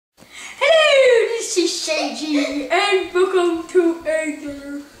Seiji, and welcome to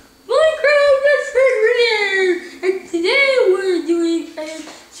another Minecraft Let's Play. And today we're doing a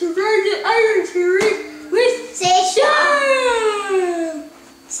Survival Island series with Sage. Sam.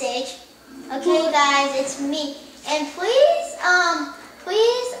 Sage. Okay, guys, it's me. And please,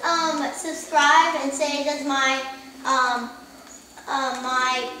 subscribe and say, does my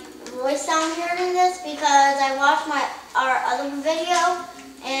my voice sound weird in this? Because I watched our other video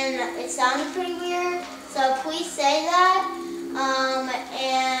and it sounded pretty weird. So please say that.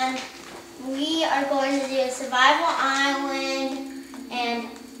 And we are going to do a survival island, and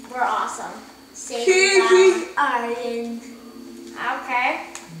we're awesome. Survival Island. Okay.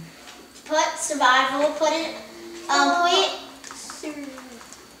 Put survival. Put it.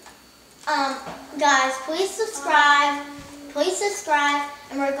 Guys, please subscribe. Please subscribe,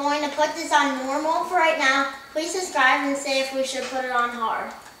 and we're going to put this on normal for right now. Please subscribe and say if we should put it on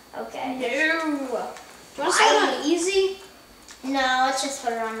hard. Okay. No. Do you want to say it on easy? No, let's just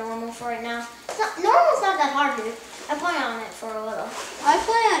put it on normal for right now. Normal's not that hard, dude. I play on it for a little. I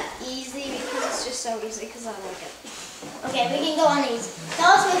play on easy because it's just so easy because I like it. Okay, we can go on easy.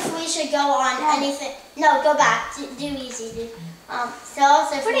 Tell us if we should go on anything. No, go back. Do easy, dude. Tell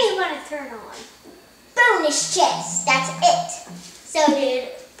us if What do you want to turn on? bonus chest. That's it. So, dude.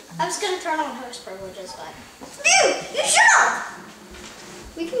 I was going to turn on host privileges, but... Dude, you shut up!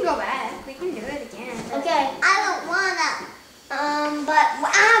 We can go back. We can do it again. Okay. I don't wanna. But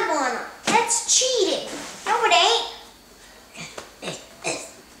I wanna. That's cheating. No, it ain't.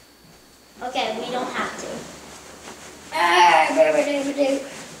 Okay, we don't have to.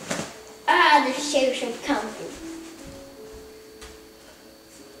 The social comfort.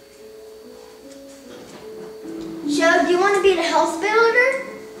 So, do you want to be the health builder?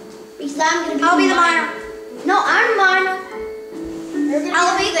 Because I'm gonna be. I'll be the miner. No, I'm the miner.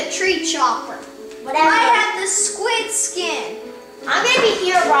 I'll be the tree chopper. Whatever. I have the squid skin. I'm gonna be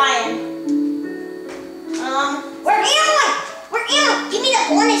here, Ryan. We're in. Give me the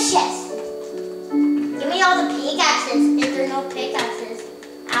bonus chest. Give me all the pickaxes. If there are no pickaxes,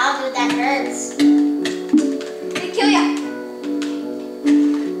 I'll do that hurts. They kill ya.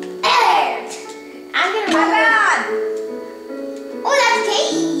 I'm gonna. My bad. Oh, that's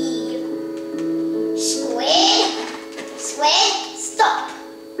cave. Squid, stop.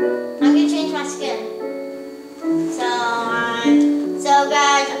 I'm gonna change my skin. So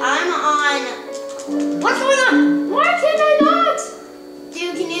guys, I'm on. What's going on? Why can I not?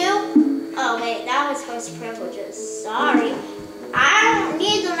 Dude, can you? Oh wait, that was host privileges. Sorry. I don't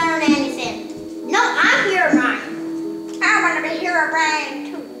need to learn anything. No, I'm Herobrine. I want to be Herobrine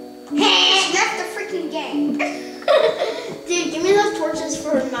too. That's the freaking game. Dude, give me those torches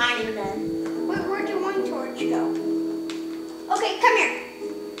for mining then. Wait, where'd your one torch go? Okay, come here.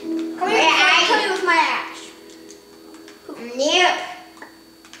 Come here. Where I'll are kill you? you with my axe. Nope.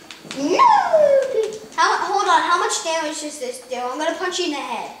 No. Hold on, how much damage does this do? I'm gonna punch you in the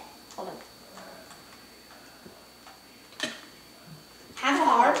head. Hold on. Have a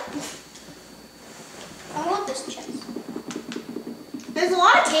heart. I want this chest. There's a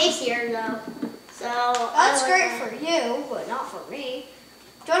lot of caves here though. So That's great for you, but not for me.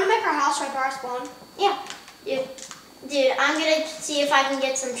 Do you want to make our house right where I spawn? Yeah. Dude, I'm gonna see if I can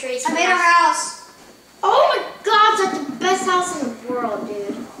get some trees. I made our house. Oh my god, that's the best house in the world,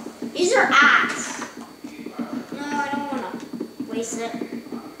 dude. These are axe. No, I don't want to. Waste it.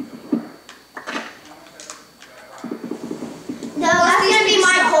 No, that's gonna be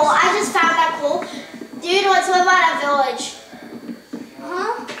my coal. I just found that coal. Dude, let's live at a village.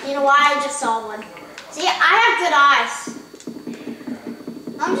 Huh? You know why? I just saw one. See, I have good eyes.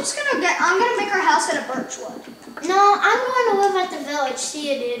 I'm gonna make our house out of birch wood. No, I'm going to live at the village. See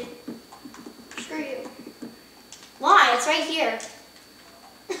you, dude. Screw you. Why? It's right here.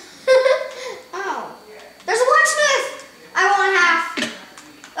 Oh. There's a blacksmith! I want half.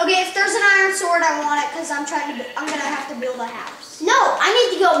 Okay, if there's an iron sword, I want it because I'm gonna have to build a house. No, I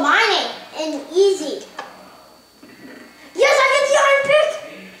need to go mining in easy. Yes, I get the iron pick.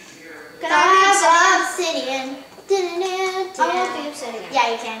 Can I obsidian? I want the obsidian.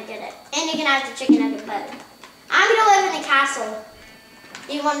 Yeah, you can get it. And you can have the chicken nugget butter. I'm gonna live in a castle.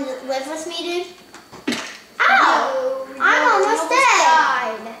 You want to live with me, dude? Ow! No, I'm almost dead.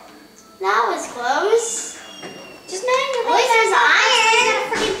 died. That was close. Just name your At least there's iron. I got a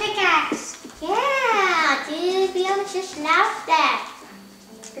freaking pickaxe. Yeah, dude, we almost just announced that.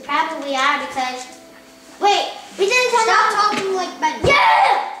 We probably are because. Wait, we didn't tell Stop talking like Ben.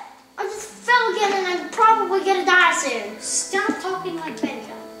 Yeah! I just fell again and I'm probably gonna die soon. Stop talking like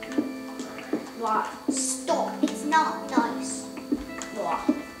Benja. Why? Stop. It's not nice. Why?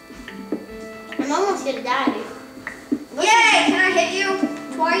 I'm almost gonna die, dude. Yay! Can I hit you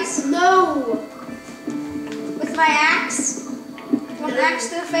twice No. with my axe? One axe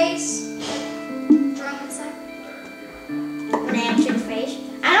to the face. Drum would say. An axe to the face.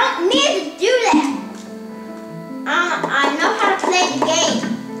 I don't need to do that. I know how to play the game.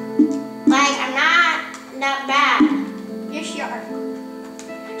 Like, I'm not that bad. Yes, you are.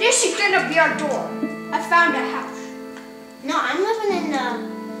 This is gonna be our door. I found a house. No, I'm living in the,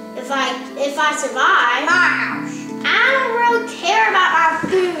 if I survive, My house. I don't really care about our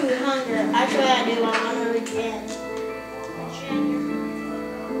food hunger. Actually, I do. I'm hungry again.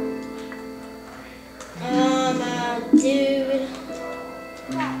 Dude.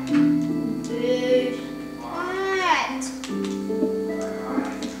 Dude. What?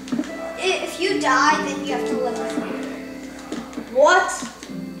 If you die, then you have to live with me. What?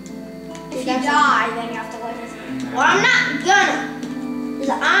 If you die, then you have to live with me. Well, I'm not gonna.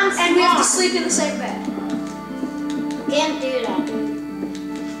 Because I'm smart. And we have to sleep in the same bed. Can't do that, dude.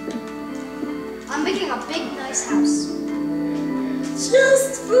 I'm making a big, nice house.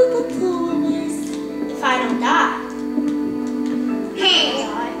 Just for the promise. If I don't die. Hey!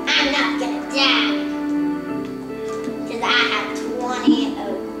 I'm not gonna die. Because I have 20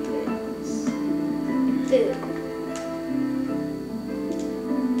 oak boots. Food.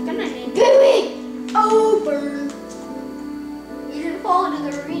 Gonna need Gooey! Over. You didn't fall into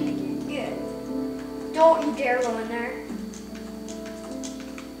the ravine again. Good. Don't you dare go in there.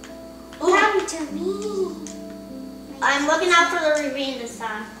 What happened to me? I'm looking out for the ravine this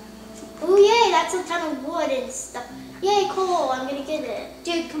time. Oh yay, that's a ton of wood and stuff. Yay, cool, I'm gonna get it.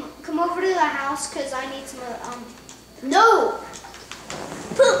 Dude, come over to the house because I need some No!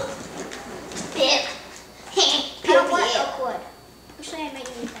 Poop! Bip. I don't want oak wood. Actually, I might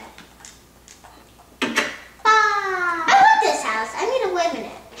need that. I like this house. I need to live in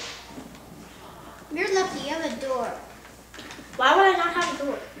it. You're lucky. You have a door. Why would I not have a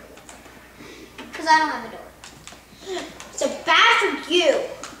door? Because I don't have a door. So bad for you.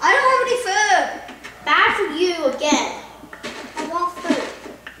 I don't have any food. Bad for you again. I want food.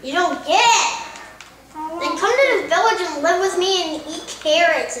 You don't get it. I want Then come to the village and live with me and eat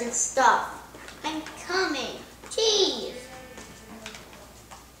carrots and stuff. I'm coming. Jeez.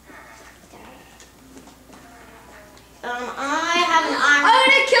 I have an iron. I'm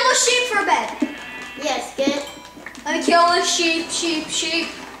gonna kill a sheep for a bed. Yes, good. Let me kill a sheep. Sheep.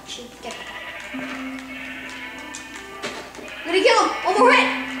 Get it. I'm gonna kill him. One more hit.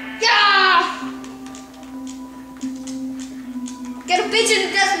 Yeah! Get a bitch in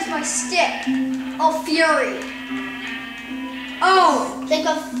the death with my stick. Oh, fury. Oh. Think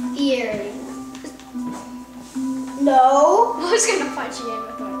of fury. No. I was gonna punch you in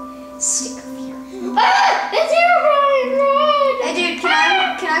with my stick of fury. Ah! It's here, Ryan! Hey, dude, can I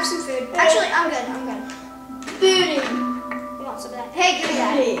have some food? Actually, I'm good. Booty. You want some of that? Hey, give me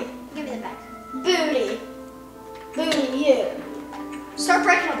that. Booty. Give me that back. Booty. Booty, you. Start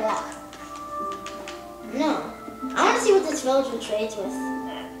breaking a block. No. I want to see what this villager trades with.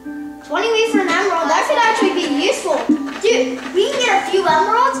 20 wheat for an emerald. That could actually be useful. Dude, we can get a few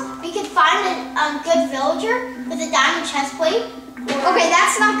emeralds. We could find a good villager with a diamond chest plate. Okay,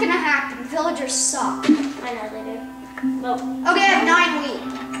 that's not gonna happen. Villagers suck. I know they do. Well, Okay, I have 9 wheat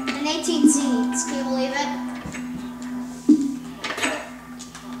and 18 seeds. Can you believe it?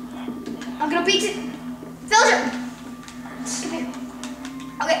 I'm gonna beat it. Villager! Come here.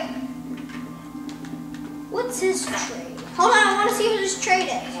 Okay. What's his trade? Hold on, I want to see what his trade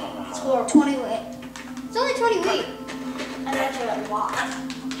is. it's horrible. 20 wheat. It's only 20 wheat. I bet you a lot.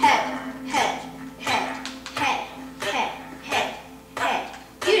 Head.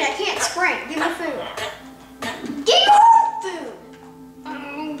 Dude, I can't sprint. Give me food. Get your food.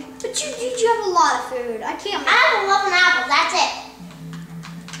 But you have a lot of food. I can't. I have 11 apples. That's it.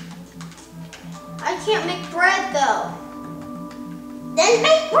 I can't make bread though. Then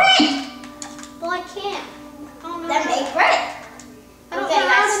make bread. Well, I can't. I don't know Then how make to- bread. I don't Okay, know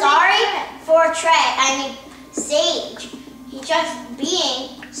how I'm to sorry make bread. for Trey. I mean, Sage. He's just being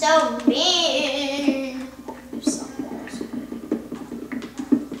so mean. You suck balls.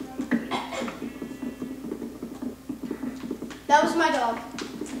 That was my dog.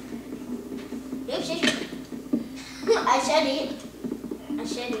 Oopsies. I said it. I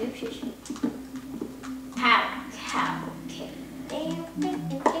said oopsies. Cow, okay.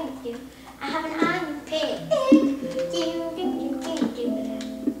 I have an iron pig.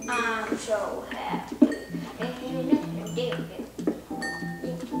 I'm so happy.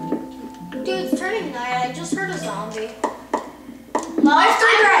 Dude, it's turning night. I just heard a zombie.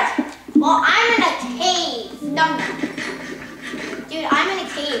 Well, I'm in a cave. No. Dude, Dude, I'm in a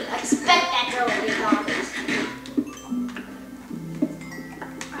cave. I expect that there will be zombies.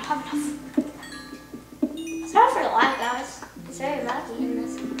 I have enough. Sorry for the lag, guys. It's very lucky in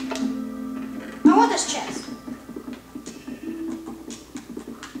this. I want this chest.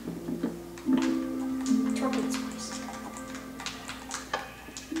 Torpedoes, please.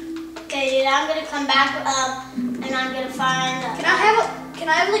 Okay, dude, I'm gonna come back and I'm gonna find. Can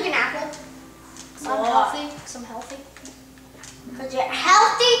I have like an apple? Cause I'm healthy. Cause I'm healthy. Because you're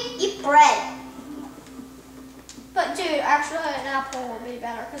healthy, eat bread. But dude, actually an apple would be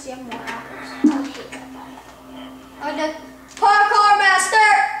better because you have more apples. I hate that guy. I'm the parkour master.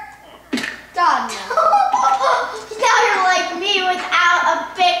 God no. Now you're like me without a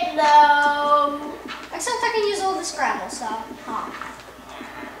pick though. Except I can use all the scramble, so.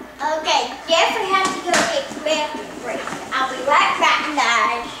 Okay, Jeffrey has to go take a bathroom break. I'll be right back,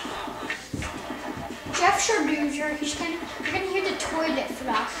 guys. Jeff Sharduger, you're gonna hear the toilet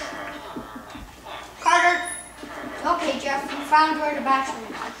flush. Carter. Okay, Jeff, you found where the bathroom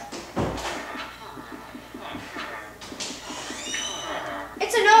is.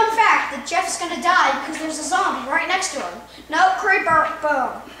 It's a known fact that Jeff's gonna die because there's a zombie right next to him. No, creeper,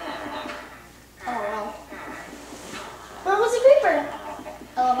 boom. Oh well. Where was the creeper?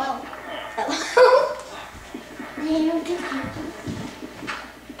 LOL.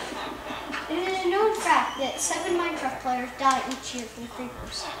 It is a known fact that 7 Minecraft players die each year from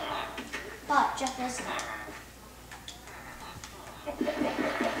creepers. But Jeff isn't.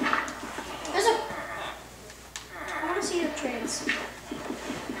 There's a... I want to see the trades.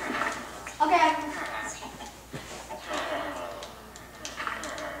 Okay.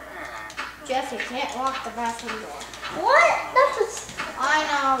 Jeff, you can't lock the bathroom door. What? That's just... I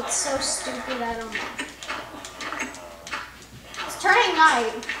know, it's so stupid, I don't know. It's turning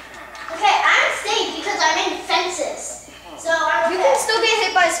night. Okay, I'm safe because I'm in fences. So I'm You okay. can still get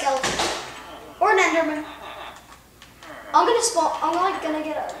hit by a skeleton. Or an enderman. I'm gonna spawn, I'm like gonna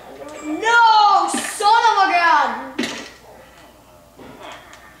get a... No! Son of a gun!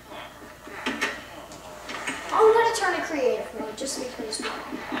 I'm gonna turn to creative mode just because.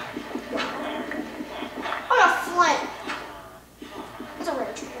 I'm a flint. It's a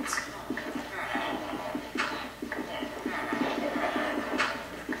rare chance.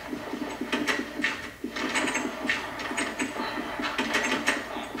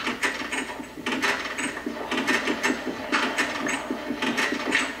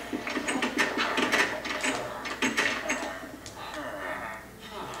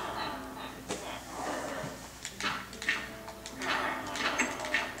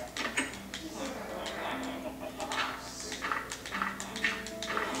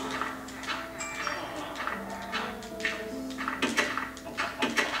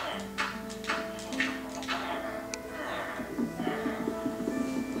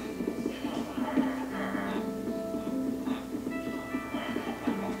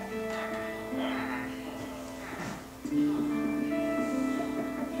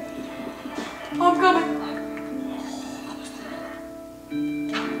 I'm coming.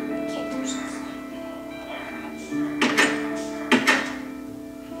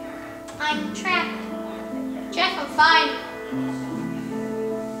 I'm trapped. Jeff, I'm fine.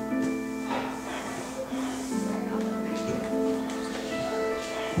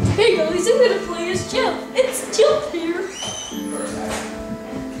 Hey guys, I'm gonna play as Jeff. It's Jeff here.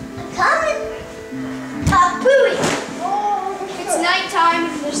 I'm coming. Booey. It's nighttime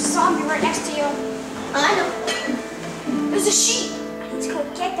and there's a zombie right next to you. I know. There's a sheep. I need to go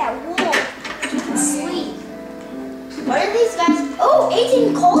get that wool. You can sleep. What are these guys? Oh,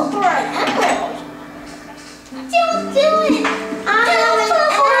 18 coal for an emerald. Don't do it. I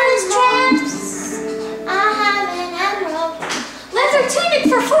have an emerald. Leather tunic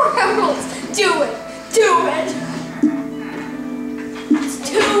for 4 emeralds. Do it. Do it. It's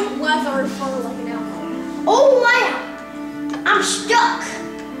 2 leather for like an emerald. Oh wow. I'm stuck.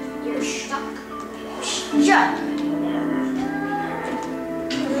 You're stuck. Stuck.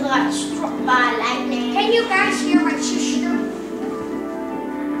 I got struck by lightning. Can you guys hear my sister?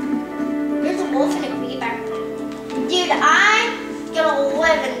 There's a wolf and a beaver. Dude, I'm gonna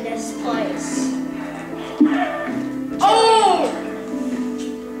live in this place. Oh!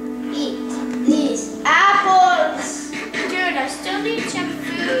 Eat these apples. Dude, I still need some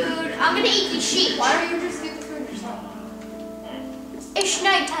food. I'm gonna eat these sheep. Why don't you just get the food yourself? It's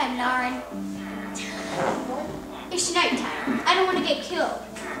nighttime, Naren. It's nighttime. I don't want to get killed.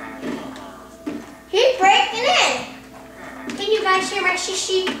 He's breaking in. Can you guys hear my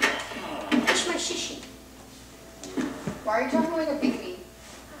shishi? It's my shishi. Why are you talking like a baby?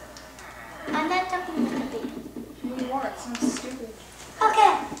 I'm not talking like a baby. You are, it sounds stupid.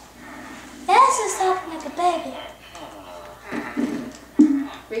 Okay. That's just talking like a baby.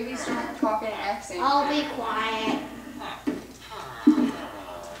 Babies don't talk in accent. I'll be quiet.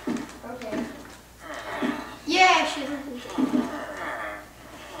 Okay. Yeah, she's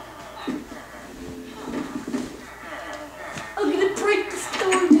I'm gonna break the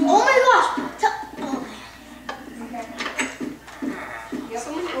door down. Oh my gosh! Oh. Okay.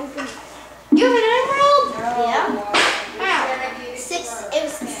 someone open. You have an emerald? Yeah. Wow. It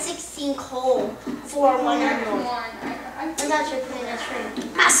was 16 coal for one Come emerald. on. I thought you were putting a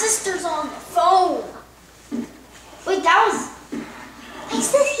tree. My sister's on the phone. Wait, that was. My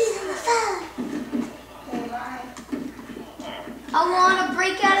sister's on the phone. Okay, bye. I want to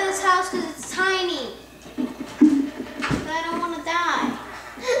break out of this house because it's tiny. But I don't want to die.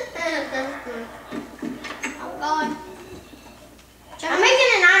 I'm going. I'm making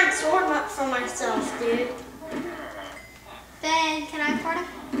an iron sword for myself, dude. Then can I have part of?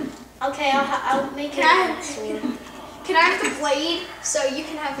 Okay, I'll make Can an I- iron sword. Can I have the blade so you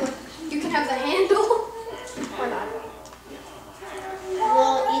can have the handle? Or not?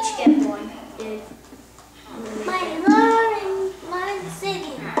 We'll each get one, dude. My Lauren, my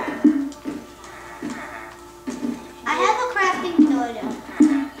city. I have a crafting totem.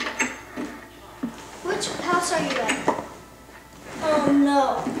 Which house are you at? Oh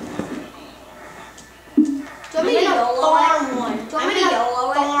no. Do you want me to I'm gonna YOLO it? farm one. Do you want me to I'm gonna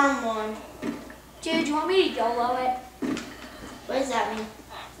YOLO it? farm one. Dude, do you want me to YOLO it? What does that mean?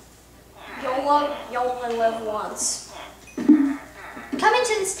 YOLO, you only live once. Come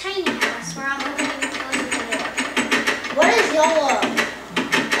into this tiny house where I'm opening and closing the door. What is YOLO?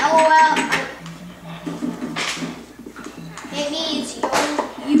 LOL. It means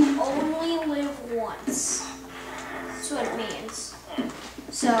you only live once. That's what it means.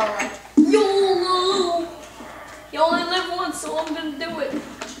 So like YOLO. You only live once, so I'm gonna do it.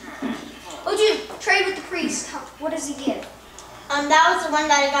 Oh, dude, trade with the priest. What does he give? That was the one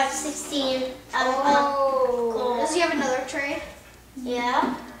that I got 16. Cool. Does he have another trade?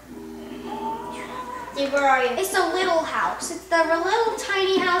 Yeah. Dude, where are you? It's the little house. It's the little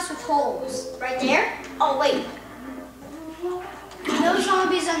tiny house with holes. Right there? Oh wait. No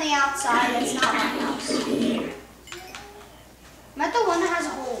zombies on the outside. It's not my house. I'm at the one that has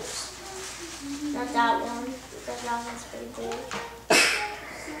holes. Not that one. Because that one's pretty big.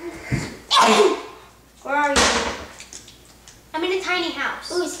 Where are you? I'm in a tiny house.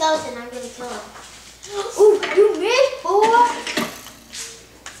 Ooh, skeleton. I'm gonna kill him. Ooh, you missed, boy.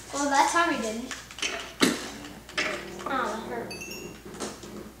 Well, that time he didn't. Oh, that hurt.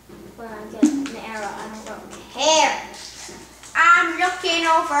 When I get an arrow, I don't care. I'm looking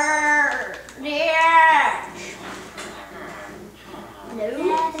over there. No.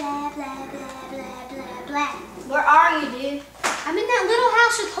 Blah, blah, blah, blah, blah, blah, blah. Where are you, dude? I'm in that little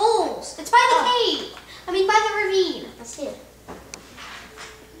house with holes. It's by the cave. I mean, by the ravine. I see it.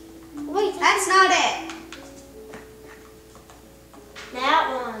 Wait, That's not it. that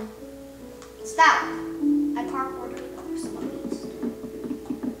one. It's that one. I parkoured it.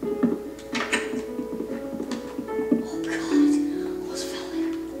 Oh God! Almost fell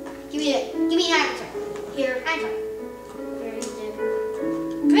there. Give me it. Give me an iron sword. Here. Iron sword. Here you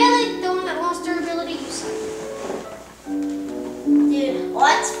do. Really? The one that lost durability? You suck. Dude,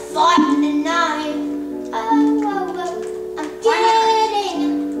 let's fight tonight. Oh, oh, oh. I'm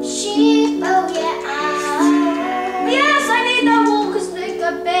getting sheep. Oh, yeah. Yes, I need that wool because they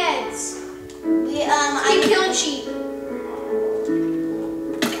got beds. I'm killing sheep.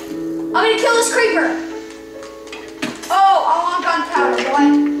 I'm gonna kill this creeper. Oh, I want gunpowder, boy.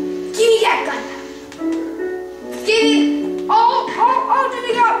 Give me that gunpowder. Give me. Oh, did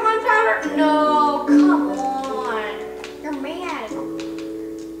he got gunpowder? No, come on. You're mad.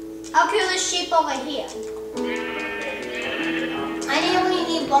 I'll kill this sheep over here. I only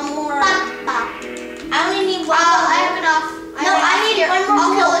need one more. I only need one more. I have enough. No, I need one more. I'll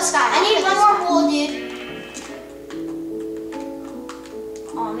wool. kill this guy. I need one more wool, dude.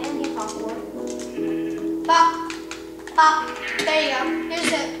 Oh man, he popped wool. Pop. Pop. There you go.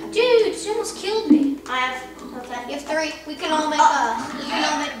 Here's it. Dude, she almost killed me. I have. Okay. You have 3. We can all make a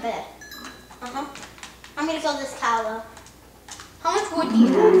bed. I'm gonna kill this cow though. How much wood do you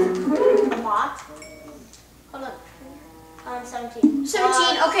have? A lot. Hold on. 17.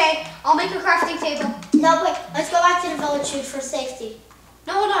 17. Okay. I'll make a crafting table. No, wait. Let's go back to the village shoot for safety.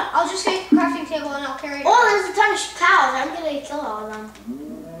 No, hold on. I'll just make a crafting table and I'll carry it. Oh, there's a ton of cows. I'm gonna kill all of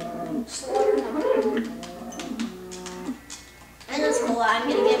them. Slaughter them. And that's cool. I'm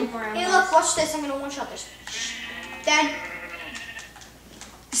gonna get more. Hey, look. Watch this. I'm gonna one-shot this. Dad.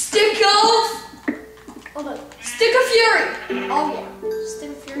 Stick off. Hold on. Stick of Fury. Oh yeah. Stick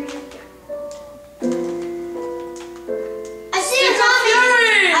of Fury. I see a zombie.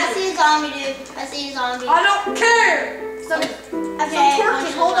 I see a zombie, dude. I see a zombie. I don't care. Okay.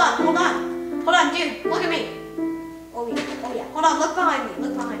 Hold on, dude. Look at me. Oh yeah. Hold on. Look behind me.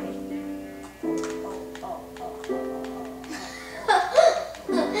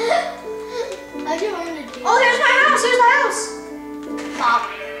 I don't want to do. Oh, there's my house. Pop.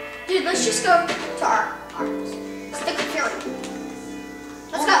 Dude, let's just go to our house. Stick of Fury.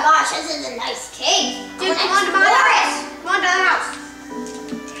 Let's go. Gosh, this is a nice cave. Dude, come on to my house. Come on to the house.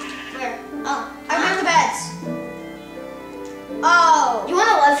 Where? Oh. I got the beds. Oh. You want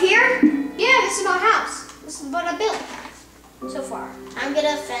to live here? Yeah, this is my house. This is what I built so far. I'm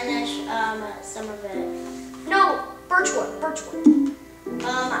gonna finish some of it. No, birchwood.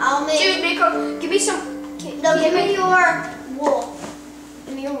 I'll make. Dude, give me some. No, give me your wool.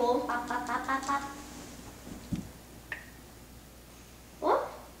 Give me your wool. Pop. What?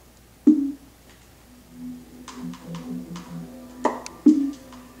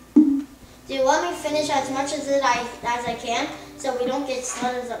 Dude, let me finish as much as I can, so we don't get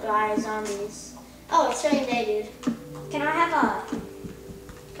slaughtered by zombies. Oh, it's raining day, dude. Can I have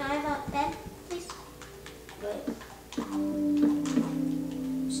a bed, please? Wait.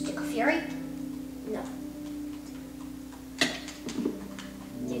 Stick of Fury? No.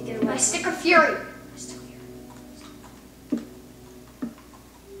 Dude, get My away. Stick of Fury.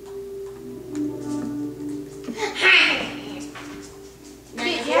 Now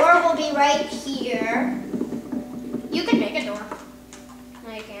the door will be right here. You can make a door.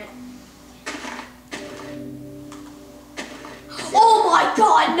 No, you can't. Oh my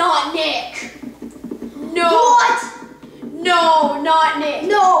God, not Nick! No. What? No, not Nick.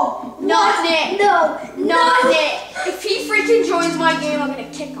 No. Not What? Nick. No. Not Nick. If he freaking joins my game, I'm gonna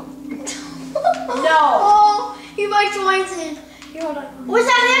kick him. No. Oh, he might join in. Here, hold on. Was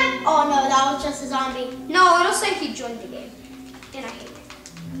that him? Oh no, that was just a zombie. No, it'll say he joined the game. And I hate it.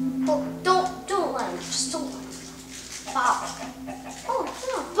 Oh, don't let him. Just don't let him. Wow. Oh,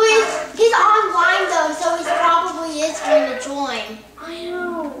 no. But he's online though, so he probably is going to join. I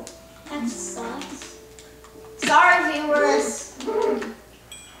know. That sucks. Sorry, viewers.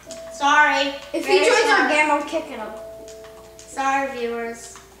 Sorry. If he Very joins our sorry. game, I'm kicking him. Sorry,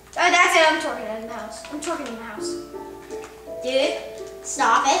 viewers. That's it. I'm talking in the house. Dude,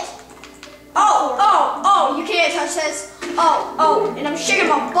 stop it. Oh, you can't touch this. Oh, and I'm shaking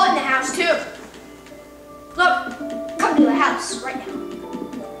my butt in the house too. Look, come to the house right now.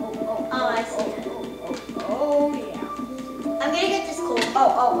 Oh, I see it. Oh, yeah. I'm gonna get this coal.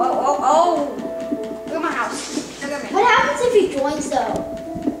 Oh. Look at my house. Look at me. What happens if he joins though?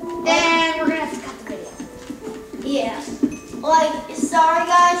 Then we're gonna have to cut the video. Yeah. Like, sorry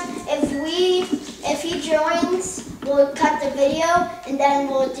guys, if he joins, we'll cut the video and then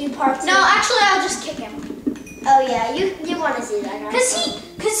we'll do part 2. No, actually, I'll just kick him. Oh yeah, you want to see that, Cause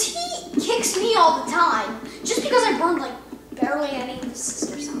he kicks me all the time. Just because I burned like barely any of his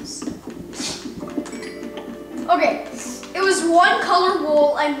sister's house. Okay, it was one color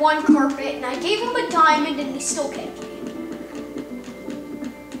wool and one carpet, and I gave him a diamond, and he still kicked me.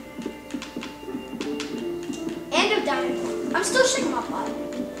 And a diamond. I'm still shaking my butt.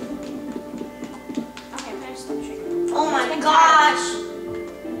 Okay, I'm gonna stop shaking. Oh my gosh.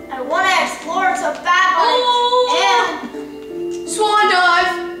 I want to explore so bad, but Swan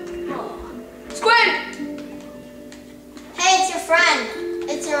dive! Squid! Hey, it's your friend.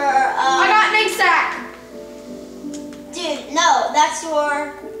 It's your, I got an egg sack! Dude, no, that's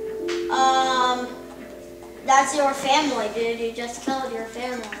your family, dude. You just killed your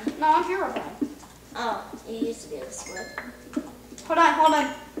family. No, I'm Herobrine. Oh, you used to be a squid. Hold on.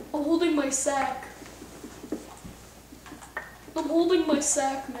 I'm holding my sack. I'm holding my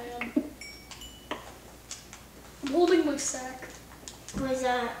sack, man. I'm holding my sack. What is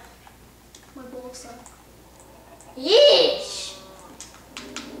that? My ball sack. Yeesh!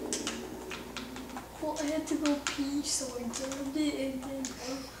 Well, I had to go pee, so I grabbed it, and then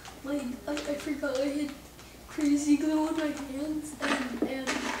I forgot I had crazy glue on my hands, and then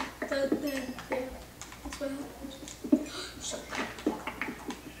that's what happened.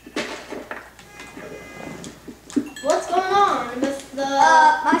 What's going on with the...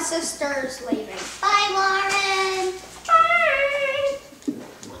 My sister's leaving. Bye, Lauren!